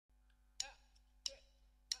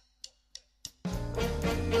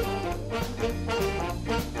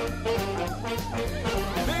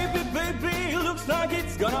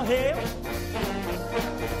gonna help.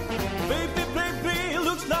 Baby,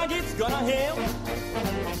 looks like it's gonna help.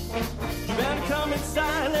 You better come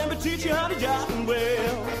inside, let me teach you how to jive and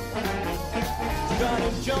wail. You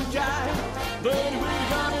gotta jump jive, but anyway you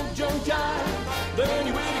gotta jump jive. But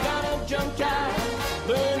anyway you gotta jump jive.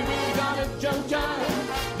 But anyway you gotta jump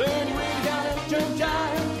jive. But anyway you gotta jump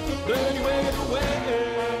jive. But anyway the way.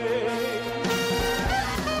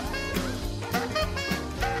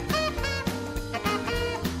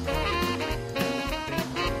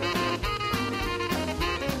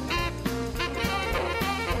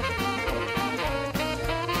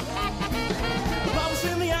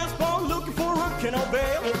 Can I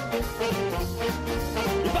bail?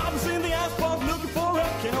 Your papa's in the asphalt looking for a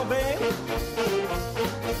can I bail?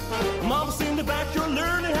 Mama's in the back, you're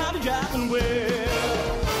learning how to jive and wail.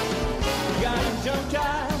 You gotta jump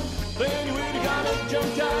jive, but anyway you gotta jump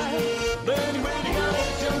jive. But anyway you gotta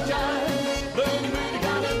jump jive. But anyway you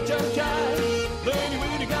gotta jump jive. But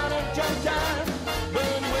anyway you gotta jump jive. But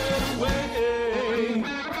anyway the way.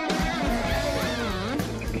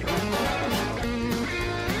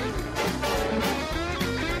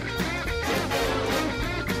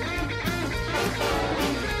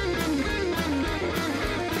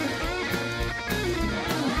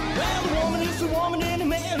 A woman and a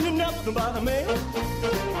man and nothing but a man.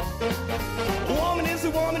 A woman is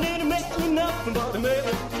a woman and a man and nothing but a man.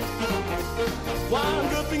 One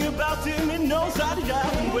good thing about him, he knows how to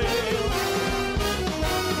jive and wail.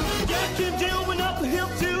 Jack and Jill went up the hill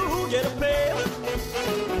to get a pail.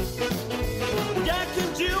 Jack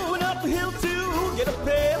and Jill went up the hill to get a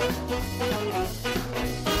pail.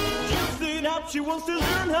 Jill stayed up, she wants to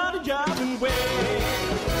learn how to jive and wail.